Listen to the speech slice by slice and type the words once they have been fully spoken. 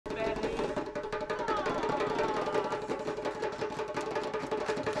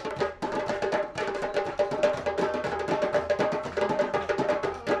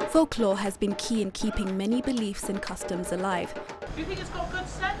Folklore has been key in keeping many beliefs and customs alive. Do you think it's got good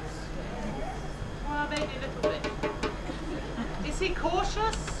sense? Well, maybe a little bit. Is he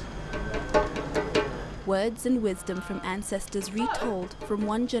cautious? Words and wisdom from ancestors retold from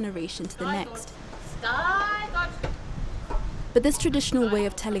one generation to the next. But this traditional way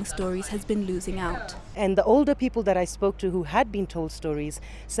of telling stories has been losing out. And the older people that I spoke to who had been told stories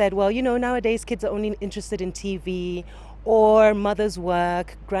said, well, you know, nowadays kids are only interested in TV or mother's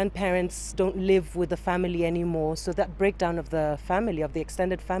work. Grandparents don't live with the family anymore. So that breakdown of the family, of the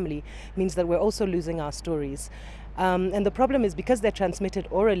extended family, means that we're also losing our stories. And the problem is because they're transmitted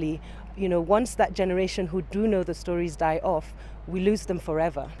orally, you know, once that generation who do know the stories die off, we lose them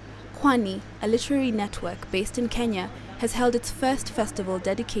forever. Kwani, a literary network based in Kenya, has held its first festival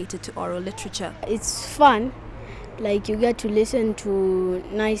dedicated to oral literature. It's fun, like you get to listen to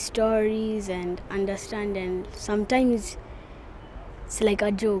nice stories and understand, and sometimes it's like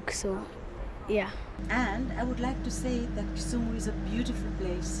a joke, so yeah. And I would like to say that Kisumu is a beautiful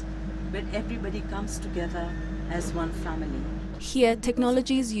place where everybody comes together as one family. Here,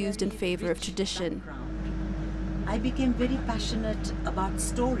 technology is used in favor of tradition. I became very passionate about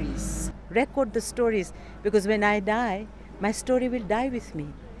stories. Record the stories, because when I die, my story will die with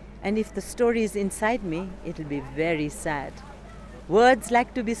me. And if the story is inside me, it will be very sad. Words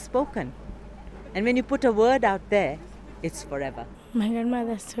like to be spoken. And when you put a word out there, it's forever. My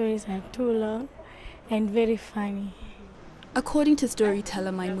grandmother's stories are too long and very funny. According to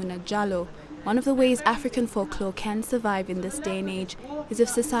storyteller Maimuna Jallo, one of the ways African folklore can survive in this day and age is if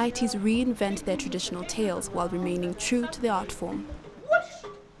societies reinvent their traditional tales while remaining true to the art form.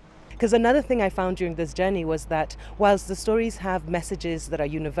 Because another thing I found during this journey was that whilst the stories have messages that are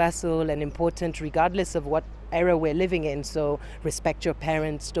universal and important regardless of what era we're living in, so respect your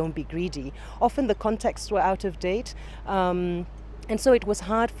parents, don't be greedy, often the contexts were out of date. And so it was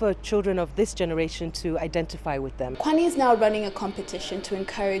hard for children of this generation to identify with them. Kwani is now running a competition to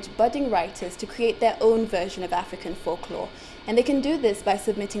encourage budding writers to create their own version of African folklore. And they can do this by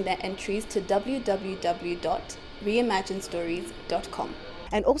submitting their entries to www.reimaginestories.com.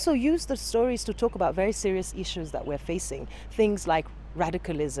 And also use the stories to talk about very serious issues that we're facing. Things like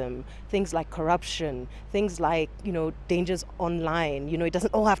radicalism, things like corruption, things like, you know, dangers online. You know, it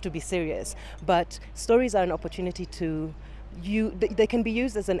doesn't all have to be serious, but stories are an opportunity to they can be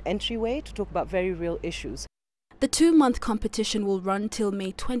used as an entryway to talk about very real issues. The 2-month competition will run till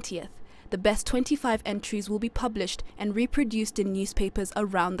May 20th. The best 25 entries will be published and reproduced in newspapers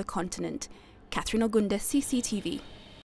around the continent. Catherine Ogunde, CCTV.